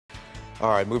All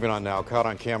right, moving on now. Caught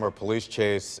on camera, police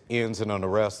chase ends in an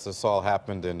arrest. This all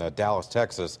happened in Dallas,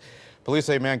 Texas. Police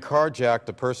say a man carjacked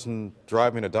a person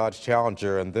driving a Dodge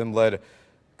Challenger and then led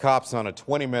cops on a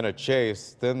 20-minute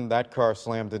chase. Then that car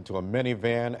slammed into a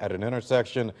minivan at an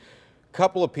intersection. A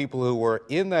couple of people who were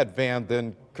in that van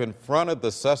then confronted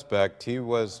the suspect. He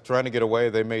was trying to get away.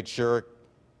 They made sure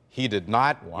he did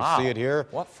not. Wow. You see it here.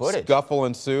 What footage? Scuffle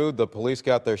ensued. The police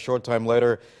got there a short time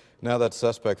later. Now that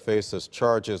suspect faces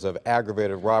charges of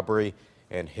aggravated robbery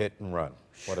and hit and run.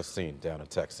 What a scene down in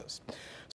Texas.